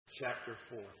chapter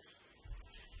 4.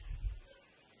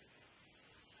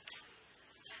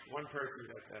 One person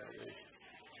got that at least.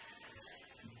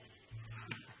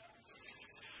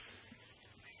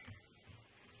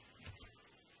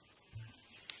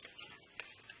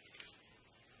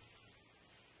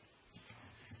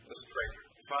 Let's pray.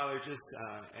 Father, just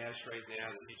ask right now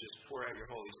that you just pour out your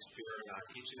Holy Spirit on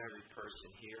each and every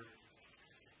person here,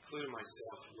 including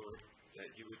myself, Lord, that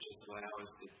you would just allow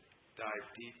us to dive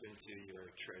deep into your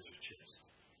treasure chest,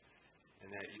 and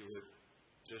that you would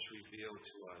just reveal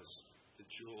to us the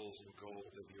jewels and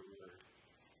gold of your word,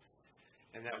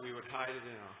 and that we would hide it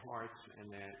in our hearts, and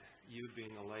that you,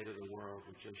 being the light of the world,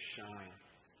 would just shine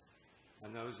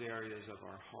on those areas of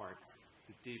our heart,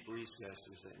 the deep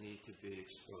recesses that need to be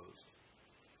exposed,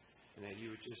 and that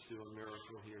you would just do a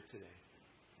miracle here today.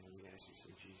 And we ask this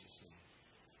in Jesus' name.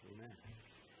 Amen.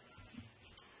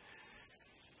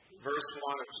 Verse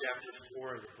 1 of chapter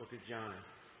 4 of the book of John.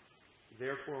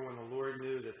 Therefore, when the Lord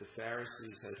knew that the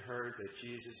Pharisees had heard that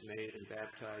Jesus made and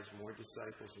baptized more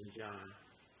disciples than John,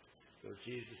 though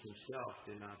Jesus himself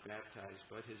did not baptize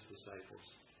but his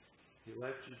disciples, he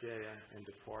left Judea and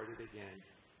departed again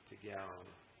to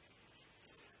Galilee.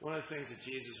 One of the things that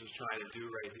Jesus was trying to do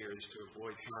right here is to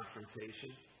avoid confrontation.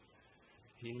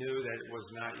 He knew that it was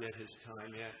not yet his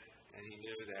time yet, and he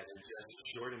knew that in just a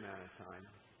short amount of time,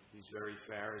 these very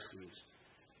Pharisees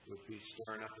would be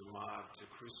stirring up a mob to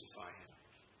crucify him.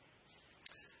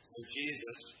 So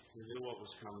Jesus, who knew what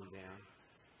was coming down,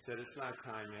 said, it's not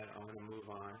time yet, I'm going to move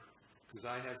on, because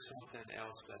I have something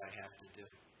else that I have to do.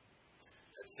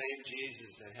 That same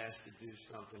Jesus that has to do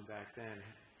something back then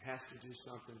has to do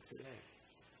something today.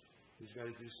 He's got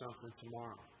to do something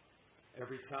tomorrow.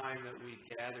 Every time that we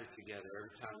gather together,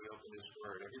 every time we open his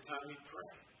word, every time we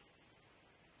pray,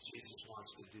 Jesus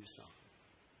wants to do something.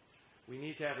 We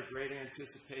need to have a great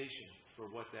anticipation for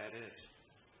what that is,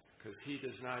 because he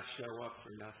does not show up for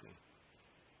nothing.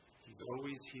 He's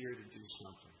always here to do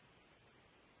something.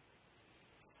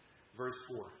 Verse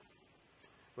 4.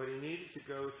 But he needed to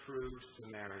go through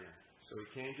Samaria. So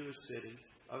he came to a city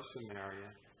of Samaria,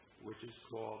 which is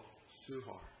called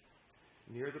Suhar,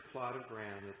 near the plot of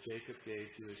ground that Jacob gave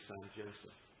to his son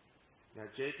Joseph. Now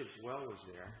Jacob's well was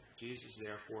there. Jesus,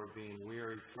 therefore, being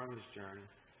wearied from his journey,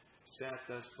 sat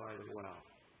thus by the well.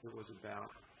 It was about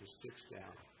the 6th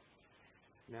hour.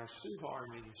 Now Suhar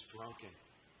means drunken,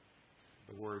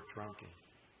 the word drunken.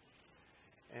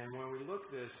 And when we look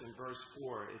at this in verse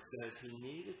 4, it says he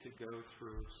needed to go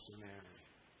through Samaria.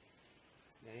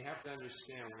 Now you have to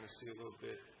understand, we're going to see a little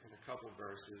bit in a couple of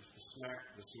verses,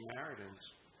 the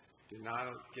Samaritans did not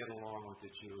get along with the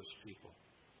Jewish people.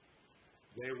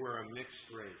 They were a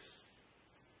mixed race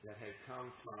that had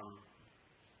come from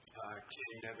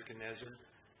King Nebuchadnezzar,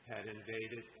 had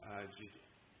invaded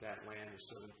that land, the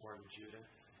southern part of Judah,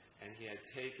 and he had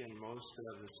taken most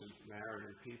of the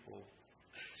Samaritan people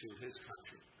to his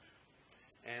country.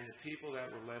 And the people that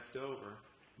were left over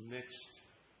mixed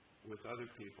with other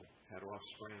people, had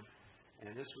offspring,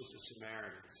 and this was the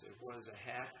Samaritans. It was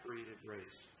a half-breeded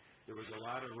race. There was a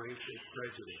lot of racial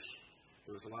prejudice.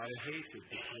 There was a lot of hatred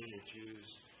between the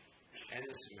Jews and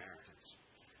the Samaritans.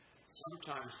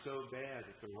 Sometimes so bad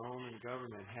that the Roman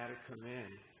government had to come in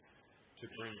to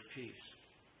bring peace.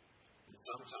 And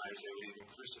sometimes they would even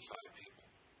crucify people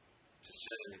to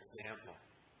set an example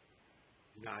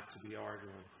not to be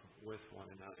arguing with one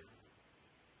another.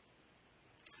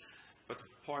 But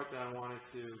the part that I wanted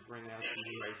to bring out to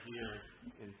you right here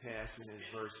in passing is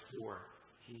verse 4.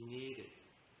 He needed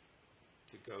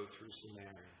to go through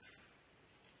Samaria.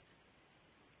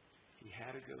 He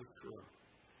had to go through.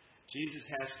 Jesus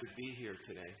has to be here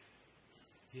today.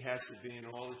 He has to be in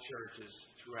all the churches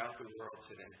throughout the world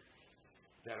today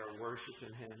that are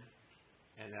worshiping him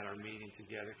and that are meeting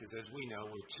together. Because as we know,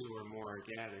 where two or more are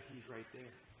gathered, he's right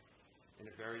there in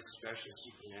a very special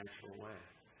supernatural way,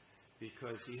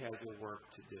 because he has a work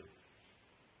to do.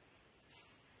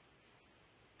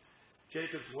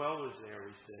 Jacob's well was there,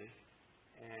 we see.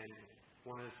 And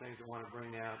one of the things I want to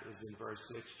bring out is in verse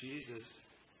 6, Jesus,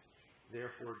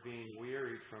 therefore being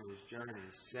wearied from his journey,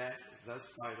 sat thus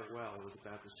by the well. It was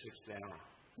about the 6th hour.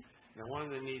 Now, one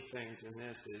of the neat things in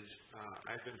this is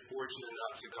I've been fortunate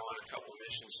enough to go on a couple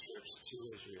mission trips to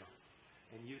Israel.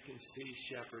 And you can see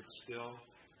shepherds still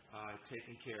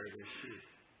taking care of their sheep.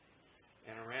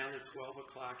 And around the 12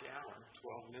 o'clock hour,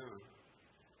 12 noon,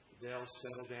 they'll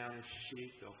settle down the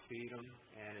sheep, they'll feed them,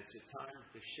 and it's a time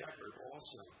that the shepherd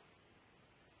also,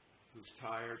 who's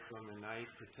tired from the night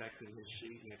protecting his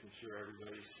sheep, making sure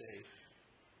everybody's safe,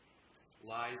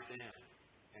 lies down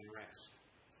and rests.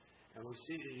 And we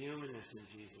see the humanness in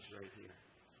Jesus right here,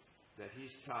 that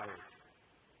he's tired.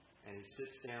 and he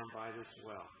sits down by this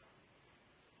well.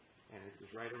 And it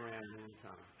was right around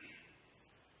noontime.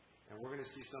 And we're going to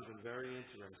see something very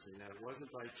interesting, that it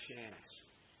wasn't by chance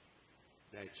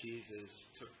that Jesus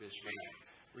took this route.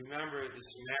 Remember, the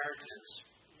Samaritans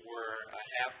were a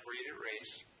half-breeded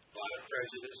race, a lot of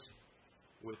prejudice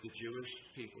with the Jewish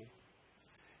people.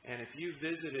 And if you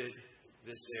visited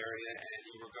this area and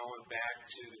you were going back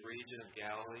to the region of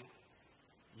Galilee,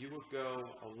 you would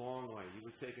go a long way. You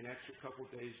would take an extra couple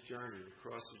days' journey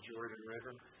across the Jordan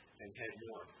River and head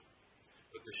north.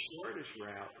 But the shortest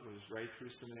route was right through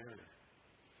Samaria.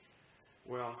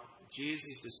 Well,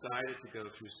 Jesus decided to go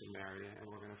through Samaria, and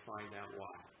we're going to find out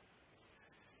why.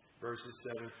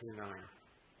 Verses 7 through 9.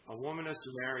 A woman of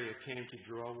Samaria came to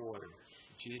draw water.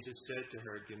 Jesus said to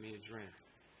her, "Give me a drink."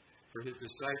 For his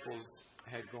disciples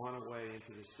had gone away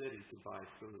into the city to buy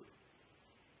food.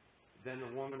 Then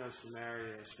the woman of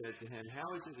Samaria said to him,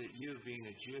 "How is it that you, being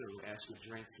a Jew, ask a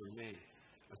drink from me,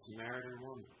 a Samaritan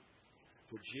woman?"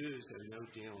 For Jews have no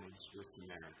dealings with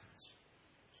Samaritans.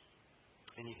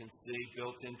 And you can see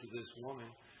built into this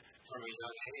woman from a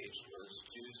young age was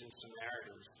Jews and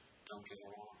Samaritans don't get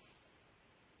along.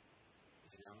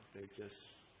 You know, they're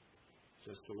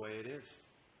just the way it is.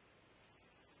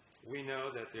 We know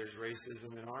that there's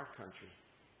racism in our country.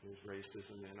 There's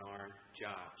racism in our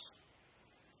jobs.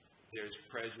 There's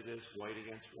prejudice, white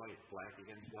against white, black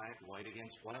against black, white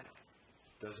against black.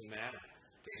 Doesn't matter.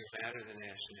 Doesn't matter the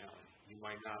nationality. You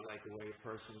might not like the way a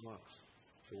person looks,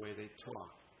 the way they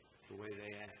talk, the way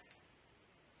they act.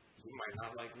 You might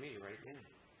not like me right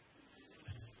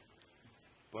now.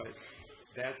 But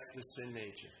that's the sin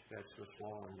nature. That's the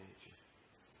fallen nature.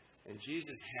 And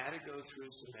Jesus had to go through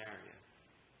Samaria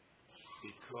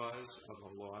because of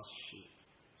a lost sheep.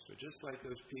 So just like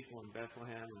those people in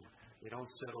Bethlehem, they don't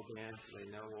settle down until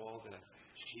they know all the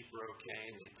sheep are okay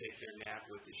and they take their nap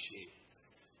with the sheep.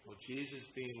 Well, Jesus,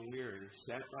 being weary,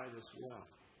 sat by this well.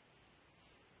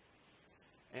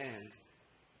 And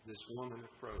this woman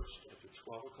approached at the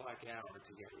 12 o'clock hour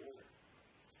to get water.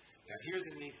 Now, here's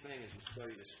a neat thing as you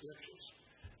study the scriptures.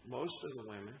 Most of the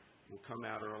women will come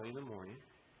out early in the morning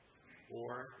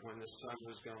or when the sun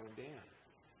was going down,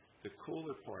 the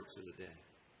cooler parts of the day.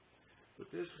 But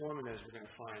this woman, as we're going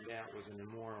to find out, was an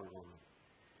immoral woman.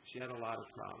 She had a lot of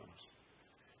problems.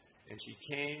 And she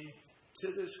came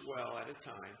to this well at a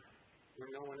time where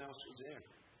no one else was there.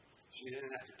 She didn't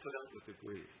have to put up with the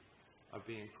grief of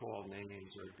being called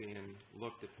names or being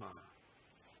looked upon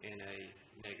in a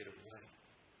negative way.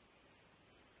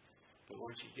 But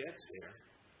when she gets there,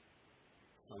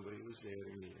 somebody was there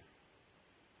to meet her.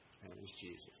 And it was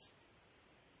Jesus.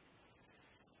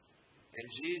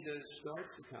 And Jesus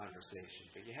starts the conversation.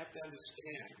 But you have to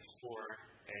understand, for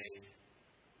a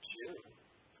Jew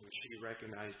who she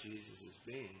recognized Jesus as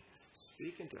being,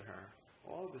 speaking to her,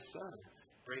 all of a sudden,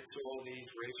 breaks all these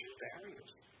racial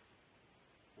barriers.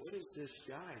 What is this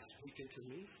guy speaking to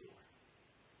me for?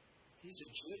 He's a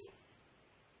Jew.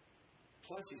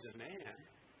 Plus, he's a man.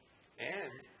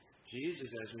 And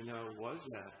Jesus, as we know, was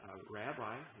a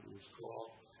rabbi. He was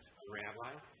called a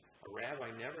rabbi. A rabbi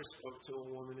never spoke to a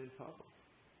woman in public.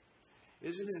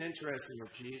 Isn't it interesting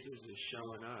what Jesus is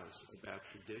showing us about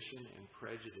tradition and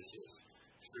prejudices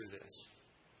through this?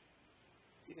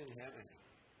 He didn't have any.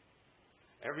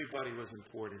 Everybody was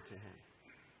important to him.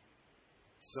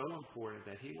 So important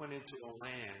that he went into a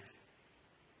land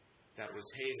that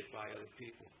was hated by other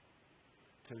people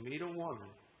to meet a woman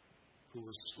who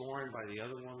was scorned by the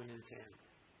other woman in town.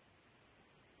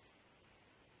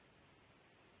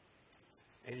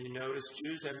 And you notice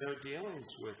Jews have no dealings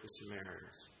with the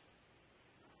Samaritans.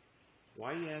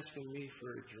 Why are you asking me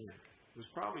for a drink? It was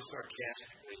probably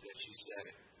sarcastically that she said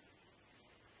it.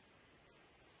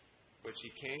 But she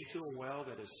came to a well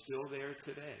that is still there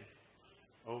today,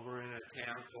 over in a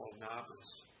town called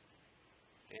Nablus,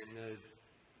 in the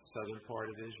southern part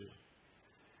of Israel.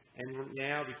 And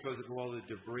now, because of all the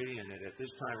debris in it, at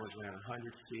this time it was around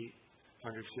 100 feet,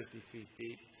 150 feet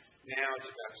deep. Now it's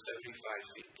about 75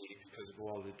 feet deep because of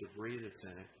all the debris that's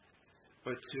in it.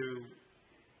 But to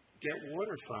get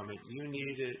water from it, you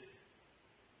needed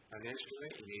an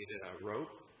instrument, you needed a rope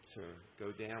to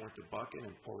go down with the bucket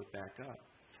and pull it back up.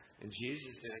 And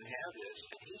Jesus didn't have this.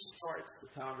 And he starts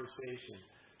the conversation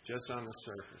just on the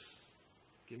surface.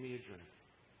 Give me a drink.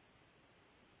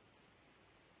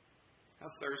 How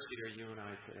thirsty are you and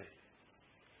I today?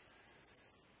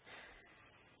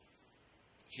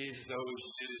 Jesus always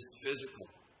used physical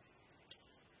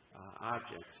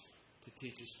objects to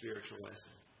teach a spiritual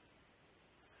lesson.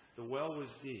 The well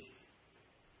was deep.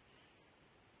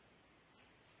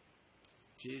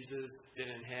 Jesus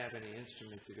didn't have any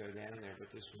instrument to go down there,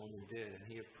 but this woman did. And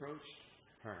he approached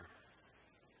her.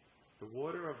 The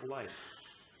water of life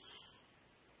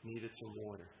needed some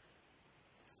water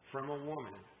from a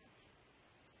woman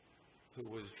who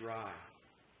was dry.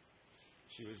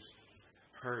 She was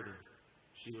hurting.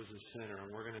 She was a sinner,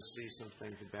 and we're going to see some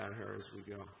things about her as we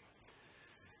go.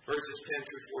 Verses 10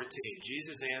 through 14,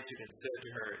 Jesus answered and said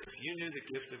to her, "If you knew the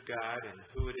gift of God and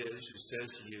who it is who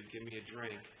says to you, 'Give me a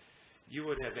drink,' you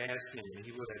would have asked him, and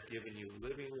he would have given you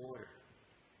living water."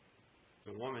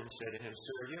 The woman said to him,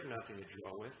 "Sir, you have nothing to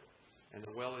draw with, and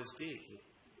the well is deep.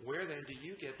 Where then do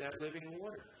you get that living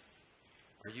water?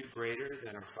 Are you greater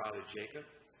than our father Jacob,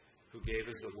 who gave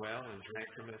us the well and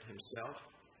drank from it himself,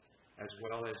 as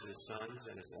well as his sons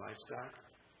and his livestock?"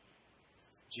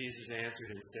 Jesus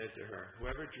answered and said to her,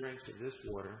 "Whoever drinks of this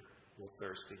water will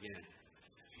thirst again.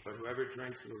 But whoever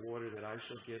drinks of the water that I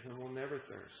shall give him will never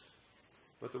thirst.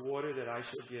 But the water that I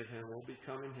shall give him will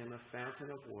become in him a fountain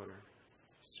of water,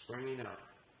 springing up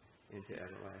into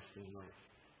everlasting life."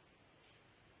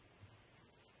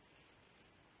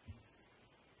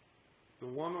 The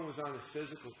woman was on the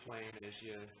physical plane,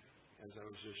 as I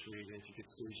was just reading. If you could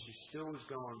see, she still was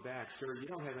going back. "Sir, you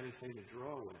don't have anything to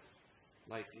draw with.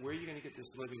 Like, where are you going to get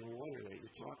this living water that you're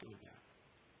talking about?"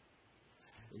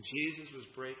 And Jesus was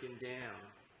breaking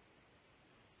down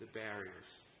the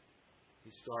barriers.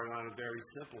 He started on a very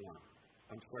simple one.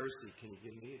 "I'm thirsty. Can you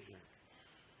give me a drink?"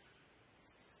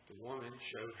 The woman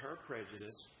showed her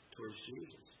prejudice towards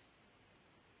Jesus.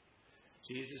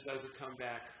 Jesus doesn't come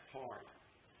back hard.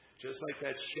 Just like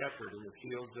that shepherd in the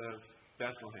fields of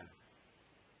Bethlehem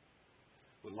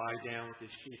would lie down with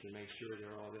his sheep and make sure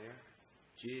they're all there,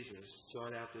 Jesus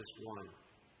sought out this one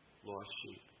lost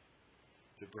sheep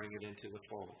to bring it into the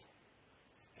fold.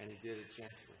 And he did it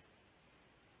gently.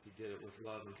 He did it with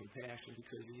love and compassion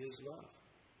because he is love.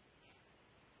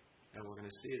 And we're going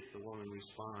to see it, the woman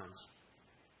responds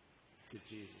to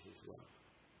Jesus' love.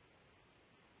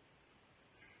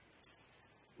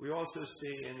 We also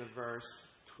see in the verse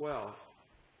 12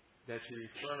 that she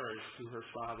refers to her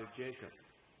father Jacob,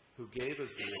 who gave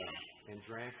us the well and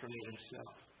drank from it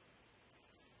himself.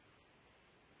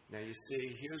 Now you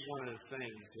see, here's one of the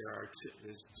things.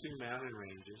 There's two mountain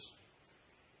ranges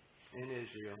in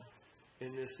Israel,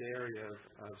 in this area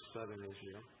of southern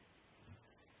Israel.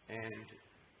 And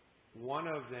one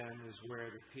of them is where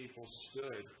the people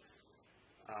stood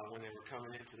when they were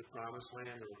coming into the Promised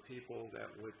Land. There were people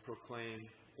that would proclaim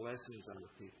blessings on the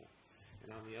people.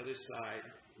 And on the other side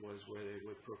was where they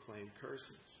would proclaim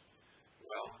cursings.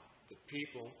 Well, the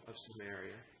people of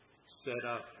Samaria set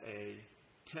up a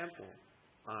temple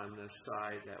on the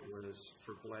side that was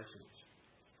for blessings.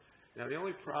 Now, the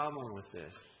only problem with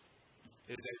this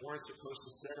is they weren't supposed to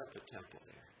set up a temple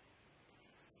there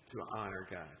to honor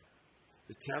God.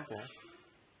 The temple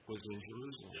was in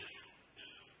Jerusalem.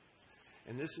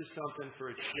 And this is something for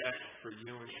a check for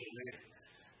you and for me.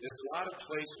 There's a lot of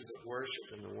places of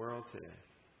worship in the world today,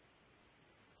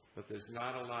 but there's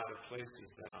not a lot of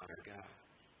places that honor God.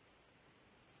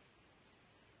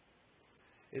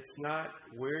 It's not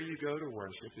where you go to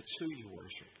worship, it's who you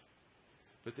worship.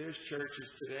 But there's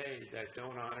churches today that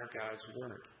don't honor God's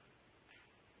Word.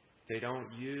 They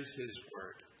don't use His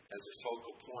Word as a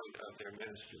focal point of their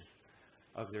ministry,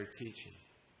 of their teaching.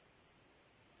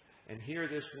 And here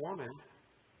this woman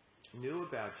knew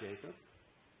about Jacob.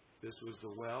 This was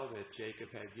the well that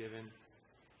Jacob had given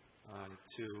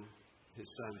to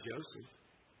his son Joseph.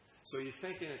 So you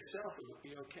think in itself it would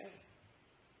be okay.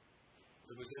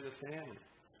 It was in the family.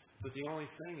 But the only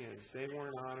thing is, they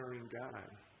weren't honoring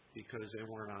God because they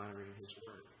weren't honoring His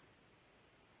Word.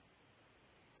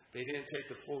 They didn't take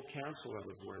the full counsel of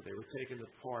His Word. They were taking the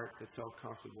part that felt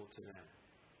comfortable to them.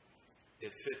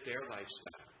 It fit their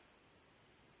lifestyle.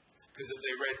 Because if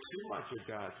they read too much of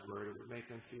God's Word, it would make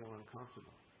them feel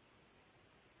uncomfortable.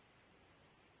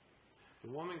 The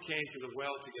woman came to the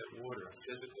well to get water, a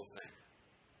physical thing.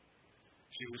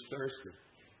 She was thirsty.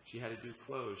 She had to do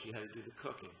clothes. She had to do the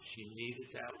cooking. She needed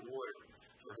that water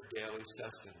for her daily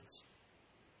sustenance.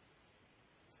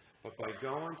 But by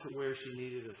going to where she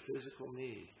needed a physical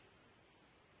need,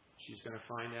 she's going to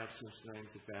find out some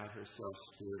things about herself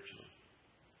spiritually.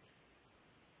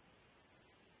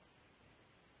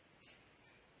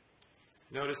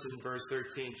 Notice in verse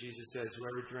 13, Jesus says,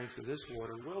 "Whoever drinks of this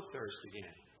water will thirst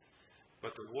again.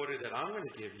 But the water that I'm going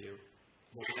to give you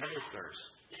will never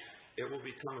thirst. It will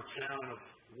become a fountain of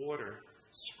water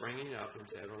springing up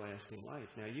into everlasting life."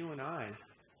 Now, you and I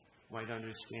might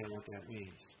understand what that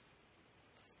means.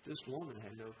 This woman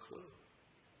had no clue.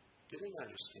 Didn't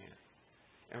understand.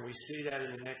 And we see that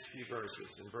in the next few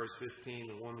verses. In verse 15,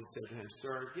 the woman said to him,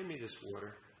 "Sir, give me this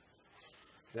water,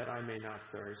 that I may not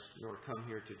thirst, nor come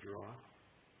here to draw."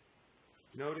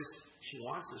 Notice she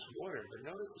wants this water, but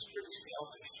notice it's pretty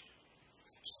selfish.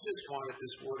 She just wanted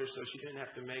this water so she didn't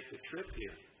have to make the trip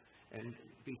here and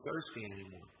be thirsty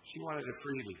anymore. She wanted a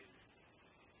freebie.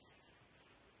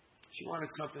 She wanted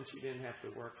something she didn't have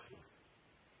to work for.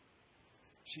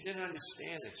 She didn't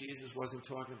understand that Jesus wasn't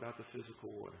talking about the physical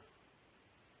water.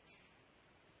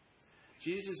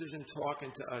 Jesus isn't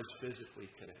talking to us physically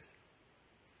today.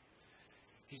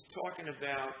 He's talking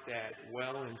about that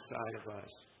well inside of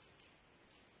us.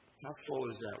 How full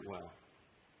is that well?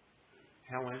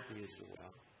 How empty is the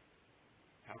well?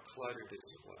 How cluttered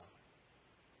is the well?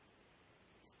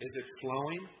 Is it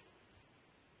flowing?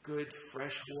 Good,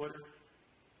 fresh water?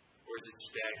 Or is it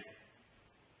stagnant?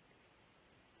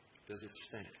 Does it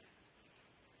stink?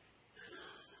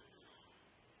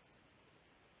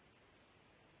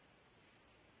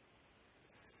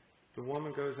 The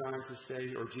woman goes on to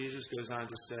say, or Jesus goes on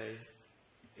to say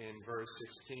in verse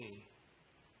 16,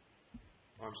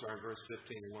 verse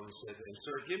 15, the woman said to him,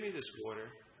 "Sir, give me this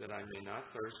water that I may not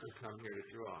thirst and come here to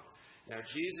draw." Now,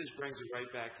 Jesus brings it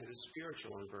right back to the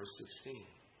spiritual in verse 16.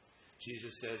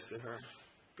 Jesus says to her,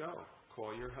 "Go,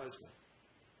 call your husband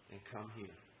and come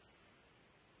here."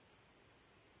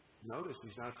 Notice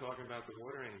he's not talking about the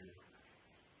water anymore.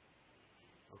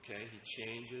 Okay, he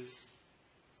changes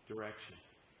direction.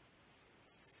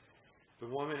 The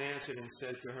woman answered and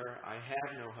said to her, "I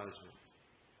have no husband."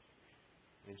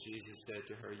 And Jesus said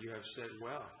to her, "You have said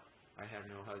well, I have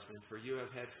no husband, for you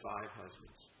have had 5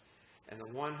 husbands. And the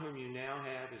one whom you now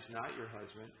have is not your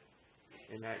husband,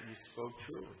 and that you spoke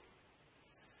truly."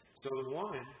 So the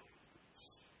woman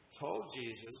told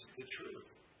Jesus the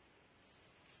truth.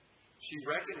 She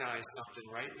recognized something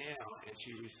right now, and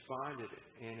she responded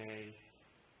in a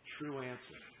true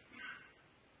answer.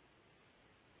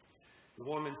 The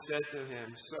woman said to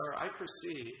him, "Sir, I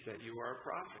perceive that you are a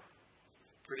prophet."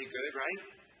 Pretty good,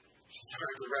 right? She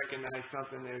started to recognize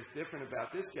something that was different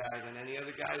about this guy than any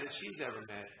other guy that she's ever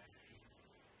met.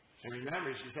 And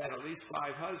remember, she's had at least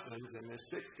 5 husbands, and this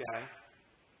 6th guy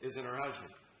isn't her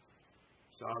husband.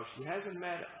 So she hasn't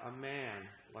met a man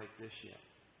like this yet.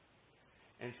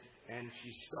 And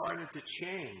she started to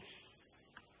change.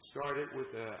 Started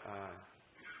with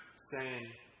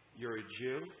saying, "You're a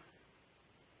Jew."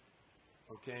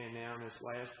 Okay, and now in this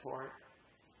last part,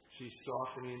 she's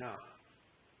softening up.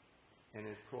 And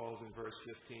it calls in verse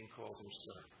 15, calls him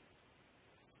sir.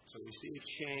 So we see a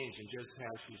change in just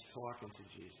how she's talking to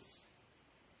Jesus.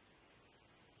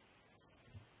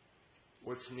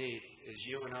 What's neat is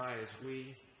you and I, as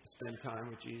we spend time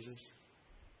with Jesus,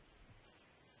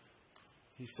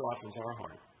 he softens our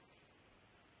heart.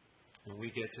 And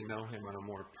we get to know him on a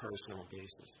more personal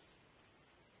basis.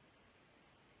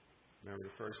 Remember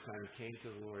the first time you came to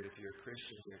the Lord, if you're a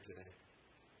Christian here today.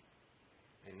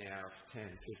 And now,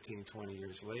 10, 15, 20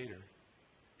 years later,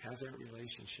 how's that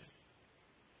relationship?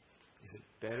 Is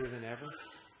it better than ever?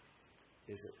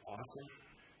 Is it awesome?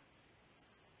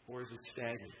 Or is it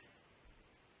stagnant?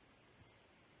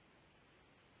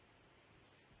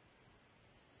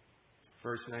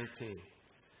 Verse 19.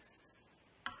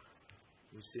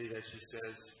 We see that she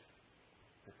says,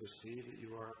 "I perceive that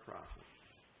you are a prophet.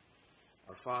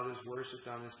 Our fathers worshipped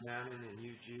on this mountain, and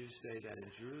you Jews say that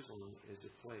in Jerusalem is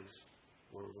a place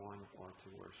where one ought to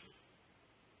worship."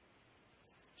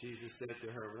 Jesus said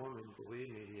to her, "Woman, believe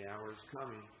me, the hour is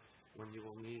coming when you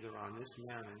will neither on this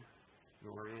mountain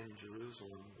nor in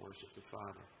Jerusalem worship the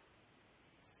Father.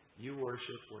 You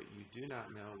worship what you do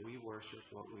not know. We worship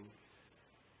what we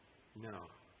know.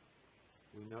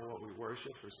 We know what we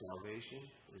worship, for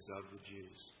salvation is of the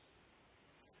Jews.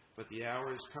 But the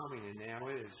hour is coming, and now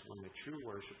is, when the true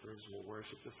worshipers will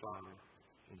worship the Father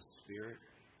in spirit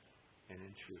and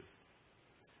in truth.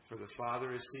 For the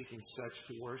Father is seeking such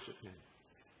to worship him.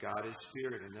 God is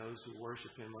spirit, and those who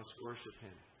worship him must worship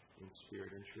him in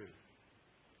spirit and truth."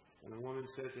 And the woman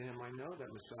said to him, "I know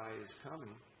that Messiah is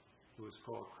coming, who is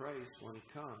called Christ. When he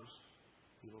comes,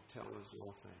 he will tell us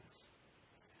all things."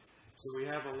 So we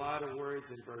have a lot of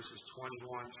words in verses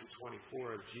 21 through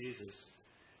 24 of Jesus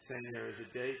saying there is a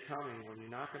day coming when you're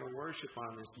not going to worship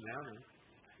on this mountain,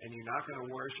 and you're not going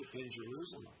to worship in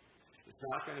Jerusalem. It's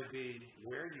not going to be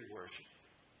where you worship.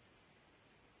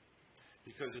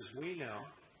 Because as we know,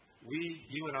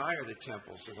 you and I are the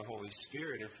temples of the Holy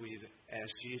Spirit if we've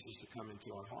asked Jesus to come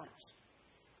into our hearts.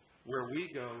 Where we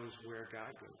go is where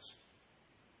God goes.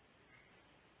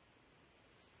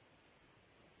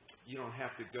 You don't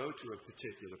have to go to a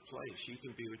particular place. You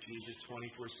can be with Jesus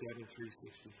 24/7,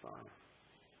 365.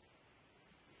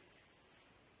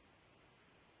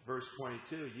 Verse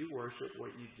 22, you worship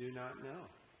what you do not know.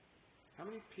 How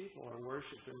many people are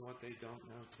worshiping what they don't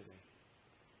know today?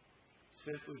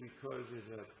 simply because there's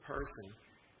a person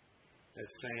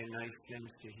that's saying nice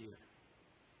things to hear.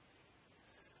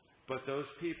 But those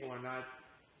people are not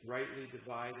rightly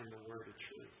dividing the word of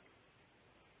truth.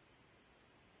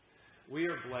 We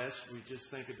are blessed. We just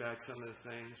think about some of the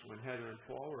things when Heather and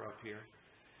Paul were up here.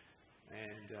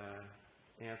 And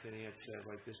Anthony had said,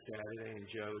 like this Saturday, and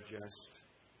Joe just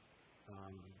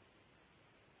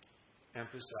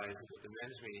emphasized it at the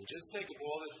men's meeting. Just think of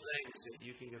all the things that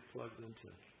you can get plugged into.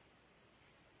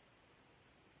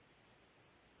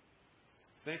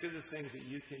 Think of the things that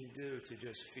you can do to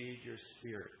just feed your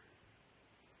spirit.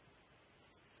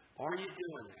 Are you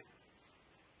doing that?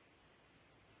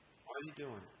 Are you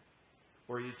doing it?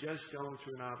 Or are you just going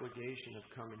through an obligation of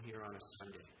coming here on a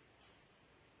Sunday?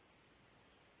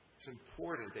 It's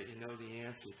important that you know the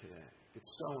answer to that.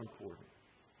 It's so important.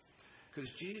 Because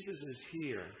Jesus is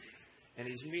here, and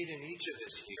He's meeting each of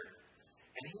us here.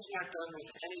 And He's not done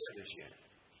with any of us yet.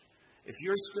 If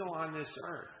you're still on this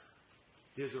earth,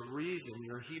 there's a reason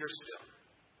you're here still.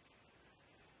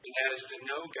 And that is to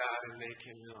know God and make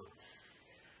Him known.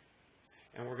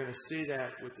 And we're going to see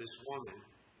that with this woman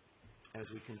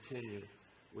as we continue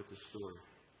with the story.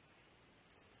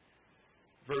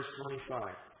 Verse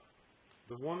 25.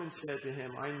 The woman said to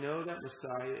him, I know that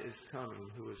Messiah is coming,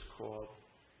 who is called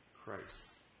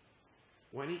Christ.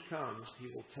 When He comes, He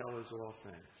will tell us all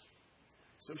things.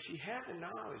 So she had the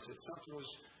knowledge that something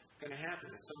was going to happen,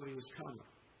 that somebody was coming.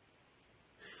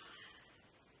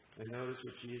 And notice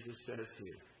what Jesus says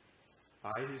here.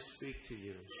 I who speak to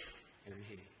you am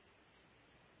He.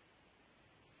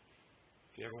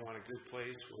 If you ever want a good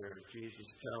place where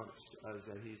Jesus tells us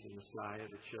that He's the Messiah,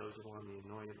 the chosen one, the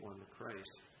anointed one, the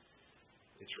Christ,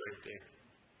 it's right there.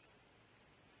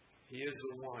 He is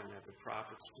the one that the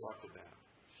prophets talked about.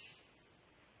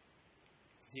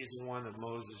 He's the one that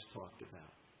Moses talked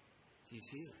about. He's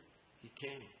here. He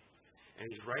came. And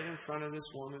He's right in front of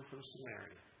this woman from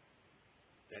Samaria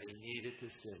that He needed to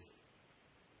see.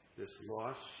 This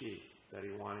lost sheep that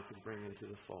He wanted to bring into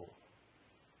the fold.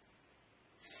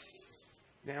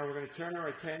 Now we're going to turn our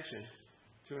attention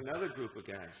to another group of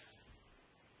guys.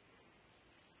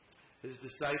 His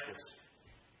disciples.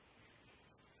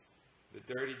 The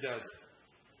dirty dozen.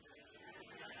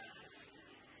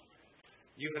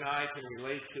 You and I can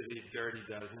relate to the dirty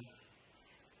dozen.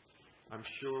 I'm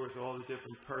sure with all the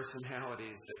different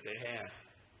personalities that they have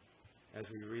as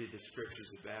we read the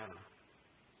scriptures about them.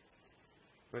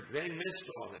 But they missed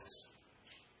all this.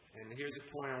 And here's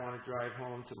a point I want to drive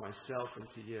home to myself and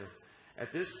to you.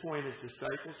 At this point, His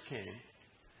disciples came,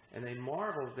 and they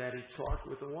marveled that He talked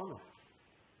with a woman.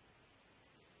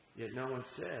 Yet no one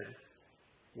said,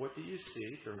 what do you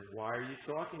seek, or why are you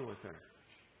talking with her?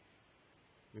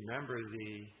 Remember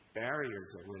the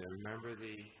barriers that were there. Remember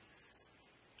the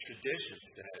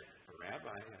traditions that a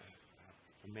rabbi,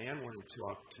 a man wouldn't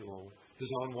talk to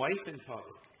his own wife in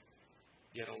public,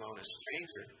 yet alone a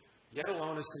stranger, yet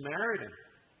alone a Samaritan.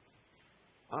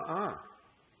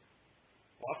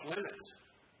 Off limits.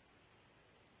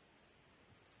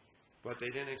 But they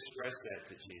didn't express that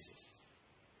to Jesus.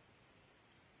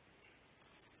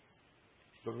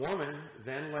 The woman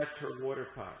then left her water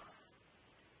pot,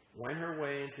 went her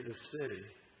way into the city,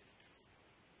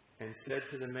 and said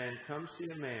to the men, come see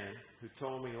a man who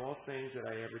told me all things that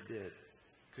I ever did.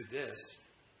 Could this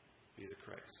be the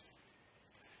Christ?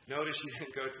 Notice she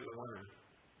didn't go to the women.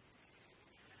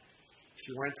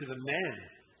 She went to the men.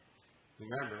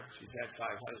 Remember, she's had 5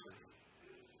 husbands.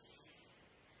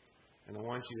 And the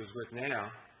one she was with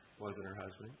now wasn't her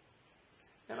husband.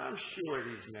 And I'm sure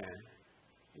these men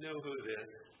knew who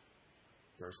this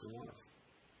person was.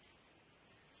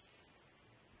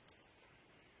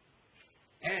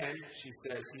 And she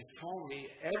says, He's told me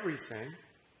everything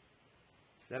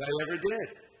that I ever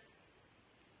did.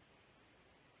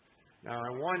 Now I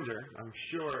wonder, I'm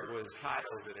sure it was hot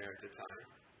over there at the time.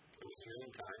 It was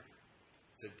noontime.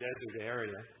 It's a desert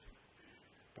area.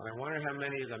 But I wonder how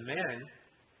many of the men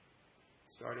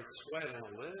started sweating a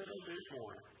little bit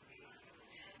more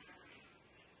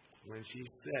when she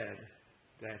said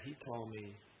that He told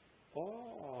me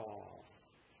all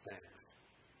things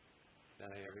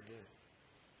that I ever did.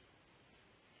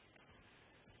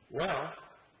 Well,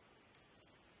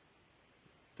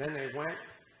 then they went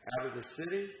out of the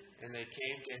city and they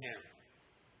came to Him.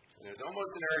 And there's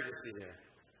almost an urgency there.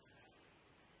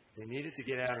 They needed to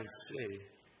get out and see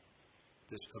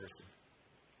this person.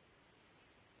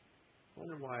 I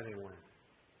wonder why they went.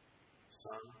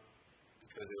 Some,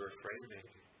 because they were afraid,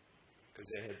 maybe. Because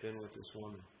they had been with this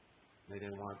woman. They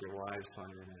didn't want their wives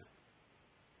finding out.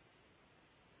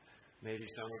 Maybe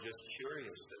some were just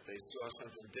curious that they saw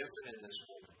something different in this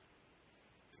woman.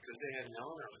 because they had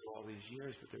known her for all these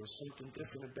years, but there was something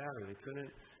different about her. They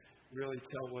couldn't really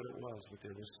tell what it was, but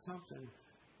there was something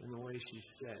in the way she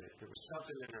said it. There was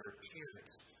something in her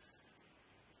appearance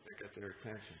that got their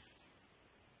attention.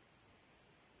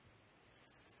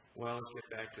 Well, let's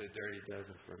get back to the dirty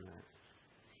dozen for a minute.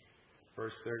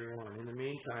 Verse 31. In the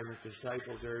meantime, his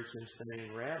disciples urged him,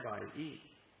 saying, Rabbi, eat.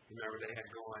 Remember, they had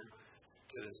gone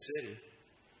to the city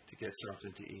to get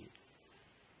something to eat,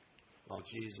 while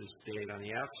Jesus stayed on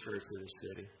the outskirts of the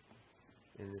city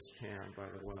in this town by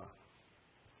the well.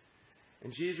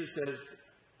 And Jesus says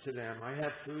to them, I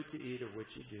have food to eat of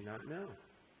which you do not know.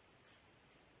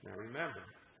 Now remember,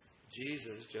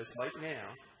 Jesus, just like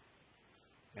now,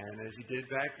 and as he did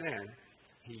back then,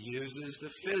 he uses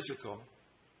the physical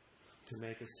to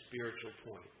make a spiritual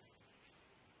point.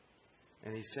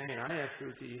 And he's saying, I have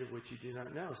food to eat of which you do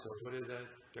not know. So what did the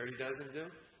dirty dozen do?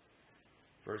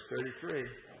 Verse 33,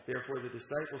 therefore the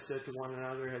disciples said to one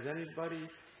another,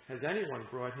 has anyone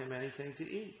brought him anything to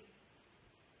eat?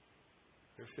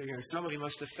 They're figuring somebody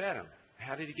must have fed him.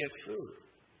 How did he get food?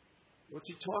 What's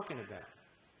he talking about?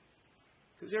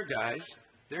 Because they're guys.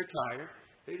 They're tired.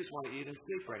 They just want to eat and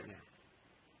sleep right now.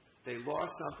 They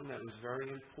lost something that was very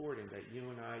important that you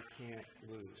and I can't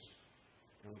lose.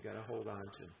 And we've got to hold on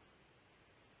to.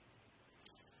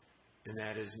 And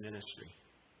that is ministry.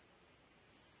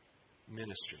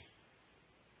 Ministry.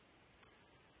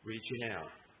 Reaching out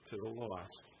to the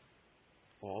lost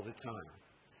all the time.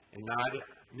 And not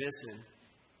missing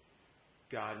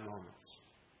God moments.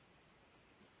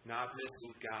 Not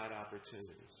missing God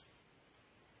opportunities.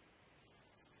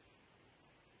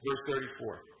 Verse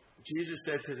 34. Jesus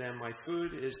said to them, my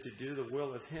food is to do the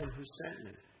will of him who sent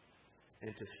me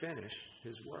and to finish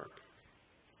his work.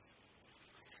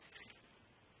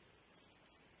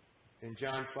 In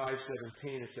John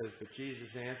 5:17 it says, but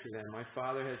Jesus answered them, my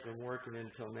Father has been working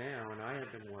until now, and I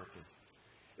have been working.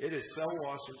 It is so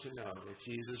awesome to know that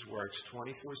Jesus works 24/7,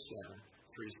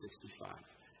 365.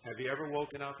 Have you ever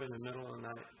woken up in the middle of the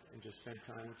night and just spent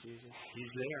time with Jesus?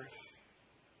 He's there.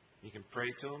 You can pray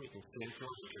to him, you can sing to him,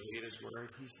 you can read his word.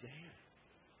 He's there.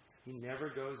 He never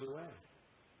goes away.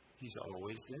 He's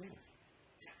always there.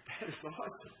 That is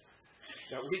awesome.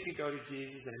 That we can go to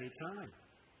Jesus anytime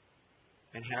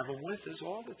and have him with us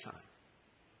all the time.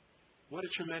 What a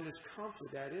tremendous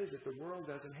comfort that is if the world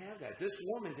doesn't have that. This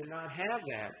woman did not have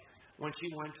that when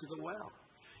she went to the well.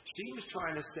 She was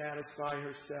trying to satisfy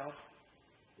herself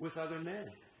with other men.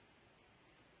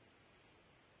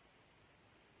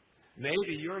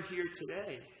 Maybe you're here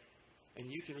today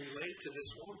and you can relate to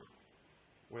this woman,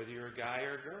 whether you're a guy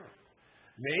or a girl.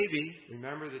 Maybe,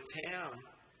 remember the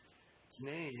town's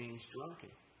name means drunken.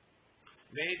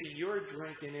 Maybe you're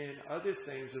drinking in other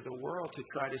things of the world to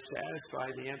try to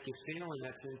satisfy the empty feeling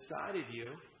that's inside of you.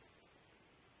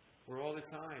 Where all the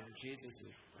time, Jesus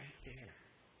is right there.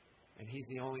 And he's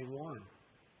the only one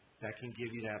that can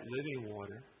give you that living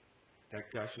water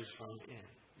that gushes from in.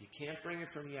 You can't bring it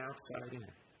from the outside in.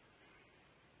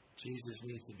 Jesus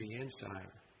needs to be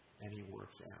inside, and he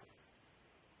works out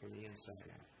from the inside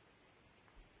out.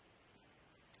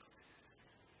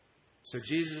 So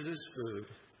Jesus' food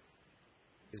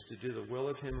is to do the will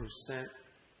of him who sent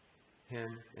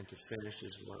him and to finish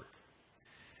his work.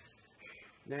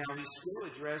 Now, he's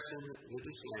still addressing the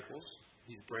disciples.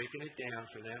 He's breaking it down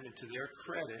for them, and to their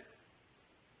credit,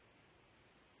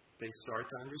 they start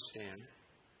to understand.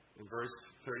 In verse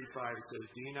 35, it says,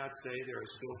 do you not say there are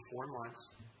still 4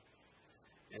 months,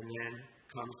 and then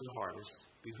comes the harvest?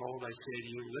 Behold, I say to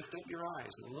you, lift up your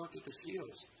eyes and look at the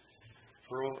fields,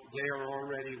 for they are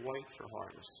already white for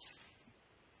harvest.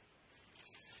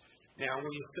 Now,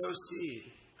 when you sow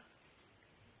seed,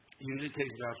 it usually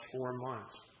takes about 4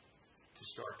 months to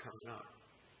start coming up.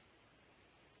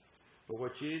 But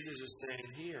what Jesus is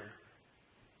saying here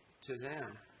to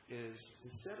them is,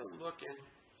 instead of looking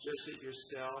just at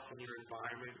yourself and your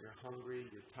environment, you're hungry,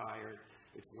 you're tired,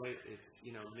 it's late, it's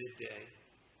midday,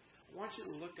 I want you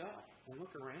to look up and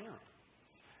look around.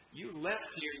 You left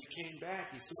here, you came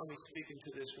back, you saw me speaking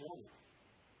to this woman.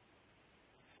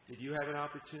 Did you have an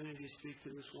opportunity to speak to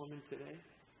this woman today?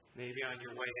 Maybe on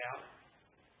your way out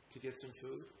to get some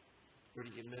food? Or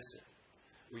did you miss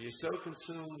it? Were you so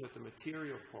consumed with the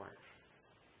material part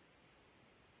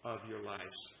of your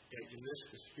lives that you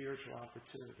missed the spiritual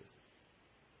opportunity?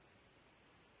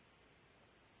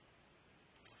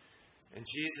 And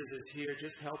Jesus is here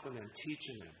just helping them,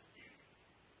 teaching them.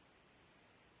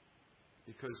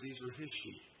 Because these were his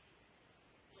sheep.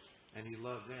 And he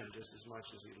loved them just as much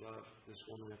as he loved this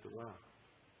woman at the well.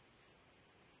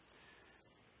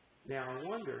 Now, I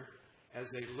wonder as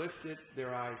they lifted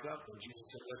their eyes up, when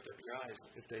Jesus said, lift up your eyes,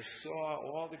 if they saw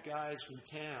all the guys from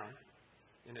town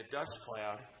in a dust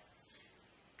cloud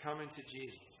coming to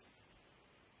Jesus,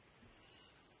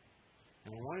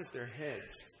 and I wonder if their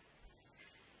heads,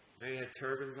 they had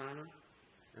turbans on them,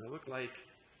 and it looked like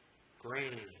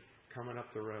grain coming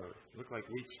up the road. It looked like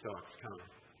wheat stalks coming.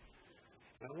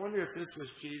 And I wonder if this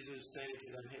was Jesus saying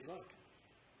to them, hey, look,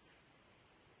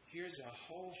 here's a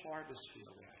whole harvest field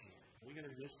out here. Are we going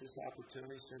to miss this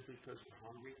opportunity simply because we're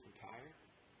hungry and tired?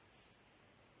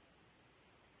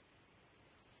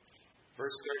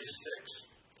 Verse 36.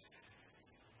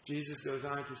 Jesus goes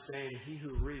on to say, he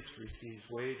who reaps receives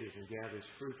wages and gathers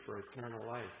fruit for eternal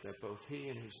life, that both he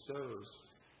and who sows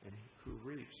and who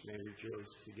reaps may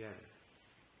rejoice together.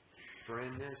 For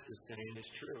in this the saying is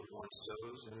true, one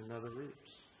sows and another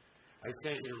reaps. I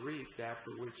sent you to reap that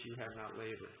for which you have not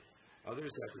labored.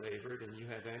 Others have labored, and you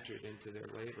have entered into their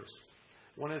labors.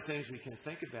 One of the things we can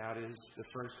think about is the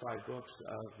first 5 books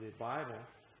of the Bible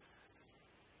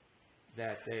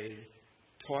that they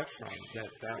taught from,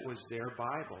 that was their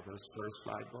Bible, those first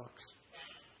 5 books.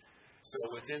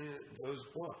 So within those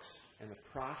books and the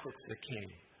prophets that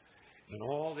came, and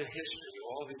all the history,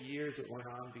 all the years that went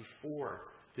on before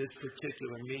this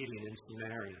particular meeting in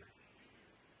Samaria,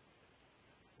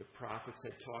 the prophets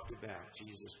had talked about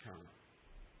Jesus coming,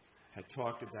 had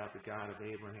talked about the God of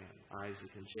Abraham, Isaac,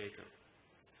 and Jacob.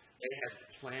 They had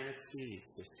planted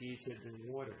seeds. The seeds had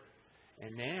been watered.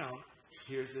 And now,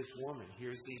 here's this woman.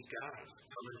 Here's these guys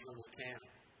coming from the town.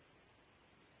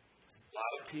 A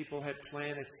lot of people had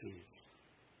planted seeds.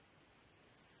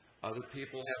 Other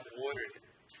people have watered it.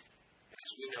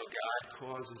 As we know,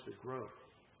 God causes the growth.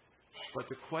 But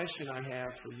the question I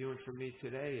have for you and for me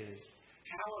today is,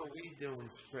 how are we doing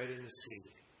spreading the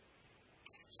seed?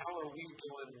 How are we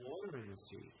doing watering the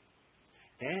seed?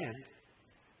 And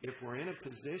if we're in a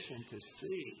position to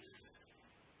see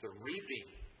the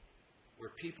reaping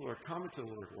where people are coming to the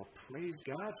Lord, well, praise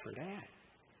God for that.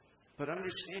 But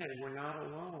understand, we're not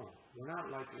alone. We're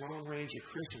not like Lone Ranger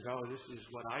Christians. Oh, this is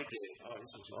what I did. Oh, this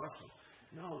is awesome.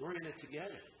 No, we're in it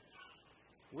together.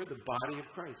 We're the body of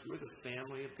Christ. We're the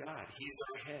family of God. He's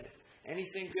our head.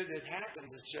 Anything good that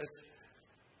happens is just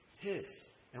His,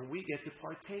 and we get to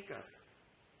partake of it.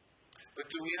 But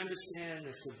do we understand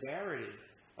the severity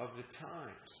of the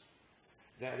times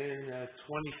that in the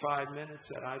 25 minutes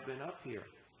that I've been up here,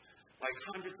 like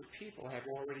hundreds of people have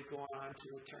already gone on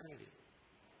to eternity?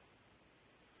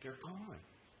 They're gone.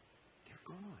 They're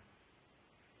gone.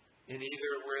 In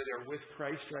either where they're with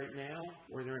Christ right now,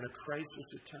 or they're in a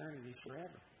crisis eternity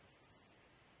forever.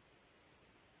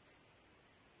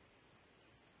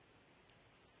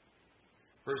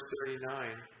 Verse 39.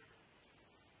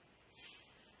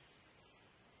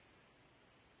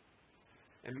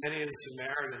 And many of the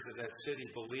Samaritans of that city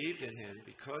believed in him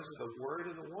because of the word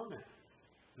of the woman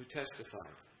who testified.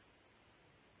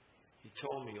 He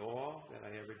told me all that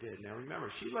I ever did. Now remember,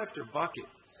 she left her bucket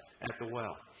at the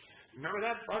well. Remember,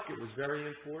 that bucket was very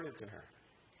important to her.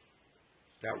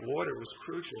 That water was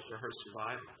crucial for her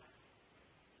survival.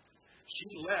 She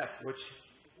left, which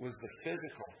was the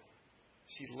physical.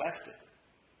 She left it.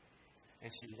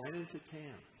 And she went into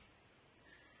town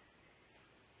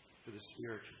for the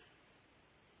spiritual.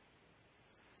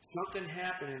 Something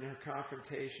happened in her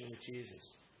confrontation with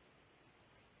Jesus.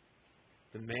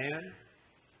 The man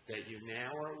that you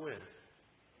now are with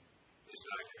is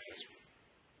not your husband.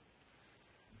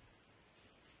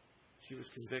 She was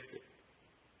convicted.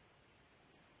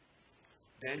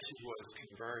 Then she was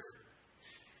converted.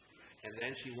 And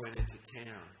then she went into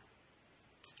town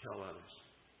to tell others.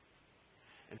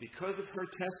 And because of her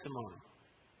testimony,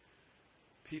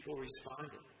 people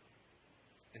responded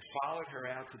and followed her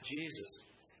out to Jesus.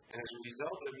 And as a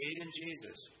result of meeting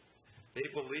Jesus, they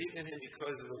believed in him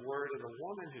because of the word of the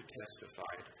woman who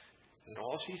testified. And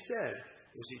all she said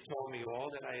was, he told me all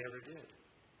that I ever did.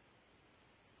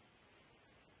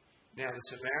 Now the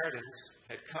Samaritans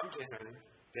had come to him.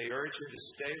 They urged him to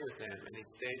stay with them, and he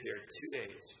stayed there 2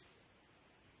 days.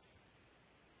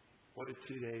 What a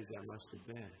 2 days that must have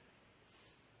been.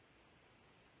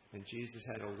 And Jesus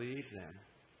had to leave them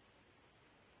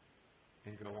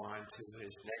and go on to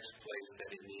his next place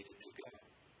that he needed to go.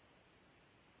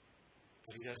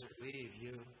 But he doesn't leave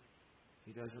you.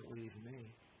 He doesn't leave me.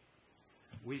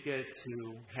 We get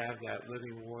to have that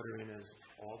living water in us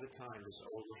all the time, this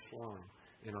overflowing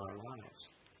in our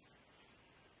lives.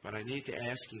 But I need to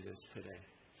ask you this today.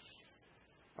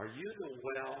 Are you the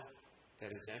well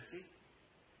that is empty?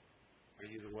 Are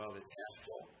you the well that's half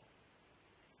full?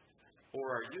 Or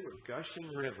are you a gushing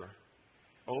river,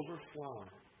 overflowing,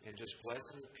 and just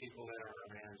blessing the people that are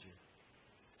around you?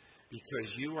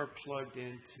 because you are plugged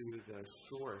into the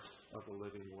source of the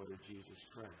living water, Jesus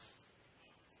Christ.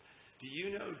 Do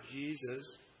you know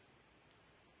Jesus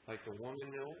like the woman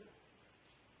knew him?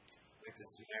 Like the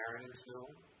Samaritans knew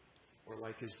him? Or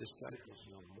like his disciples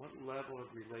knew him? What level of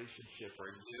relationship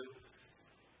are you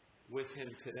with him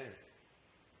today?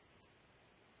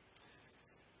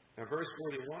 Now, verse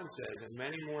 41 says, and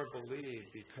many more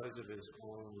believed because of his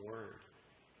own word.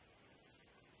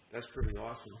 That's pretty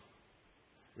awesome.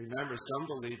 Remember, some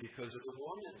believe because of the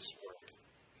woman's word,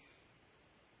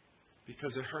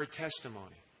 because of her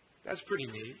testimony. That's pretty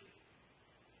neat.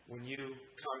 When you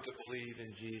come to believe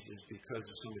in Jesus because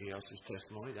of somebody else's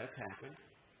testimony, that's happened.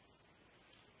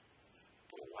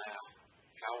 But wow,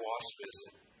 how awesome is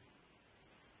it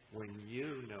when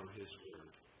you know his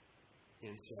word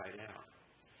inside out,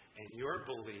 and your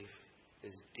belief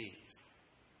is deep.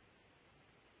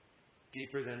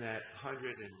 Deeper than that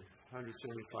 100 and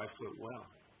 175-foot well.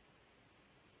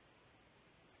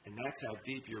 And that's how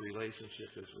deep your relationship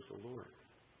is with the Lord.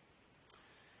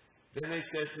 Then they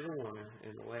said to the woman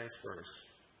in the last verse,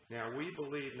 now we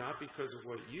believe not because of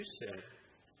what you said,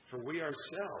 for we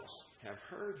ourselves have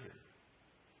heard him.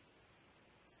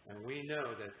 And we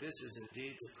know that this is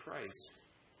indeed the Christ,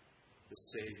 the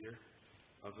Savior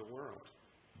of the world.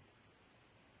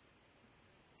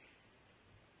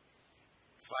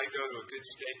 If I go to a good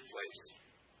steak place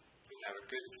and have a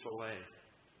good filet,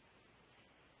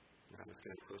 now it's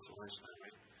getting close to lunchtime,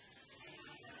 right?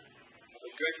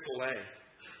 A good filet,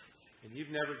 and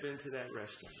you've never been to that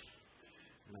restaurant.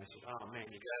 And I said, oh man,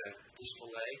 you got this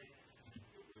filet?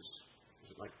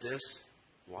 Was it like this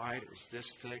wide? It was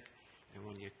this thick? And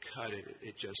when you cut it,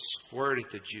 it just squirted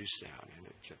the juice out.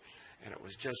 And it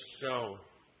was just so,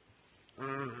 it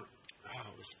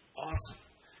was awesome.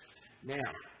 Now,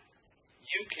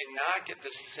 you cannot get the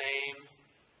same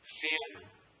feeling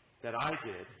that I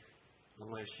did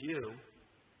unless you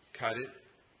cut it,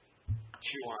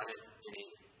 chew on it, and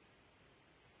eat.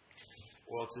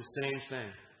 Well, it's the same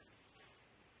thing.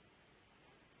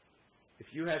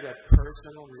 If you have that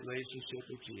personal relationship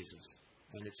with Jesus,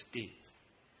 and it's deep,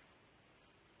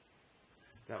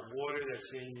 that water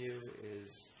that's in you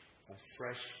is a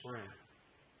fresh spring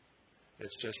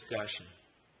that's just gushing.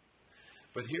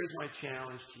 But here's my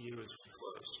challenge to you as we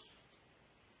close.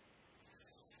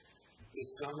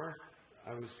 This summer,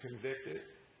 I was convicted.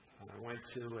 I went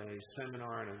to a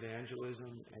seminar on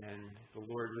evangelism, and the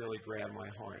Lord really grabbed my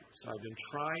heart. So I've been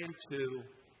trying to,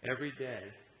 every day,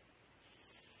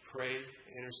 pray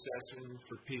intercession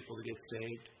for people to get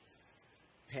saved,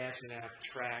 passing out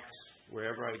tracts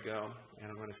wherever I go.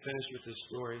 And I'm going to finish with this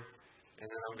story, and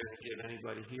then I'm going to give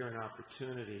anybody here an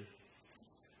opportunity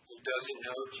who doesn't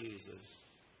know Jesus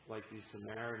like these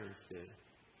Samaritans did,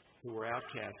 who were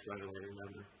outcasts, by the way,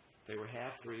 remember. They were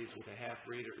half-breeds with a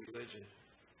half-breed religion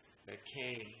that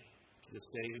came to the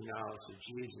saving knowledge of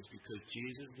Jesus because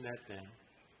Jesus met them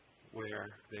where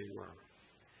they were.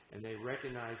 And they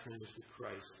recognized him as the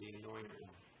Christ, the anointed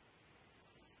one,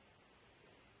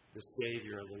 the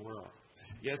Savior of the world.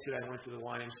 Yesterday I went to the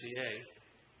YMCA,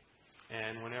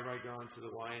 and whenever I go into the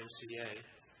YMCA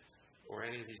or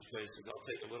any of these places, I'll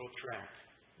take a little tract,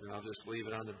 and I'll just leave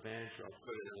it on the bench, or I'll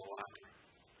put it in the locker.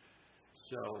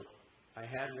 So I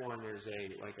had one, there's a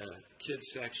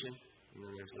kids section, and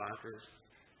then there's lockers,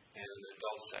 and an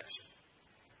adult section.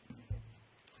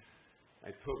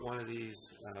 I put one of these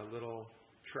little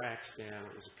tracts down.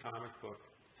 It was a comic book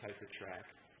type of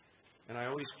tract. And I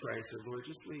always pray, I said, Lord,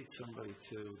 just lead somebody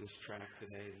to this tract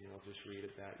today, and they'll just read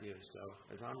about you. So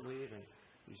as I'm leaving,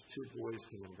 these two boys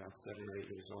came in, about 7 or 8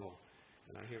 years old,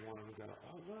 and I hear one of them go,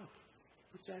 oh, look,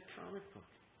 what's that comic book?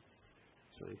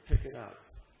 So they pick it up,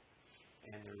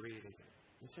 and they're reading it.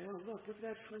 They say, oh, look at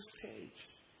that first page.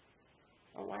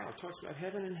 Oh, wow, it talks about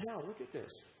heaven and hell. Look at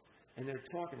this. And they're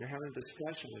talking, they're having a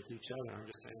discussion with each other. I'm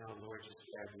just saying, oh, Lord, just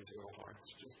grab these little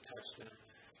hearts. Just touch them.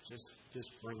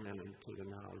 Just bring them into the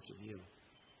knowledge of you.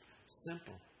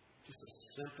 Simple. Just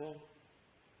a simple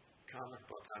comic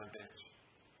book on a bench.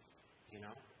 You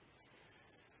know?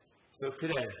 So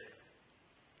today,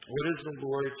 what is the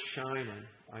Lord shining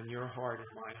on your heart and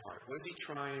my heart? What is he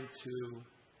trying to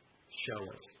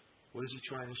show us? What is he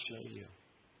trying to show you?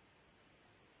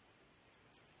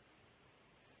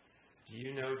 Do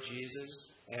you know Jesus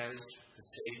as the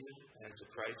Savior, as the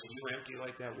Christ? Are you empty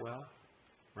like that well?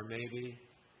 Or maybe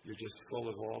you're just full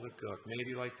of all the gook.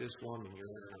 Maybe like this woman, you're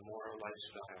in an immoral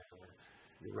lifestyle. Or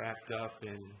you're wrapped up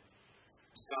in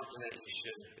something that you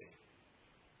shouldn't be.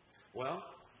 Well,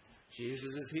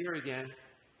 Jesus is here again.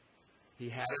 He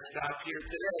had to stop here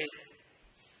today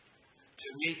to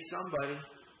meet somebody.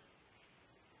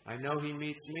 I know he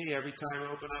meets me every time I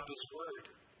open up his word.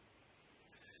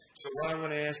 So what I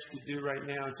want to ask you to do right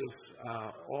now is if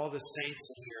all the saints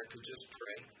in here could just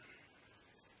pray.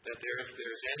 That if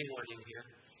there's anyone in here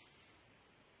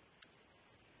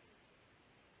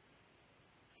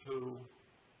who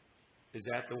is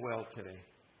at the well today.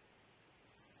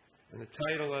 And the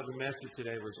title of the message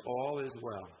today was All is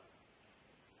Well.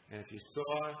 And if you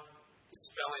saw the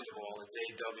spelling of all, it's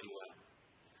A-W-L.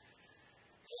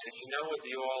 And if you know what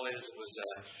the awl is, it was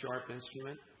a sharp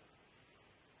instrument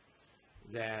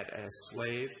that a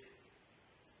slave,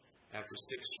 after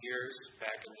 6 years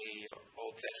back in the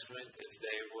Old Testament, if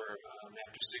they were,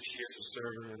 after 6 years of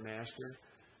serving their master,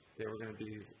 they were going to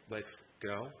be let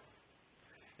go.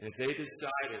 And if they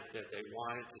decided that they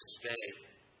wanted to stay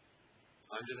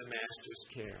under the master's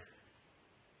care,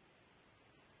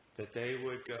 that they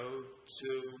would go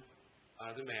to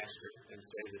the master and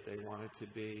say that they wanted to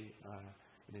be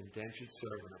an indentured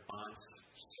servant, a bond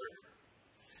servant.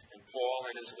 And Paul,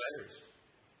 in his letters,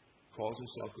 calls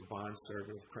himself the bond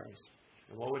servant of Christ.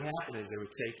 And what would happen is they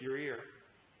would take your ear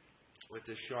with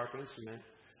this sharp instrument,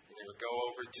 and they would go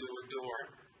over to a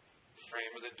door, the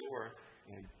frame of the door,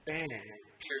 and bang, and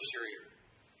pierce your ear.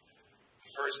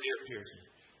 The first ear piercing.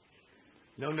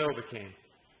 No Novocaine.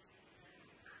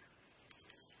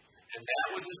 And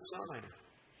that was a sign.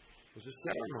 It was a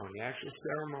ceremony, actual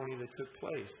ceremony that took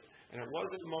place. And it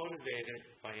wasn't motivated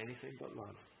by anything but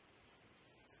love.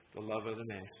 The love of the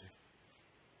master.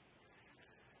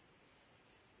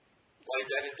 Like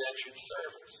that indentured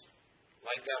servants.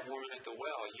 Like that woman at the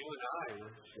well, you and I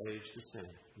were slaves to sin.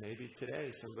 Maybe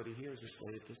today somebody here is a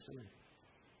slave to sin.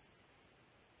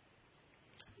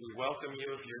 We welcome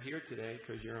you if you're here today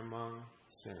because you're among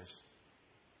sinners.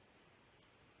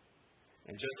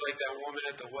 And just like that woman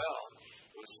at the well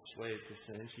was a slave to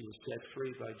sin, she was set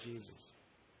free by Jesus.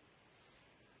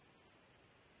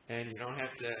 And you don't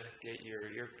have to get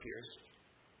your ear pierced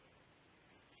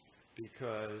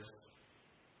because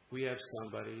we have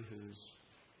somebody whose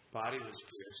body was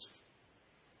pierced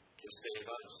to save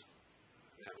us.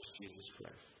 And that was Jesus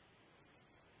Christ.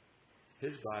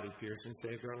 His body pierced and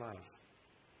saved our lives.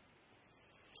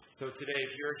 So today,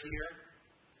 if you're here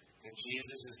and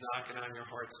Jesus is knocking on your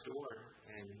heart's door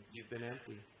and you've been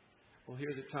empty, well,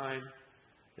 here's a time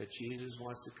that Jesus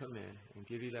wants to come in and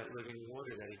give you that living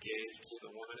water that he gave to the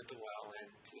woman at the well and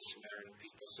to the Samaritan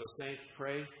people. So saints,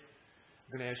 pray.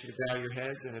 I'm going to ask you to bow your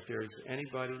heads, and if there's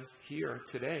anybody here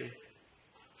today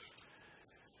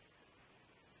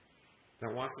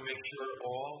that wants to make sure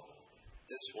all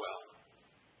is well,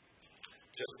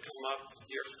 just come up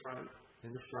here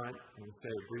in the front, and we'll say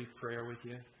a brief prayer with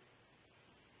you.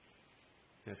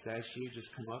 And if that's you,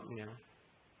 just come up now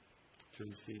to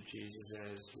receive Jesus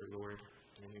as your Lord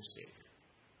and your Savior.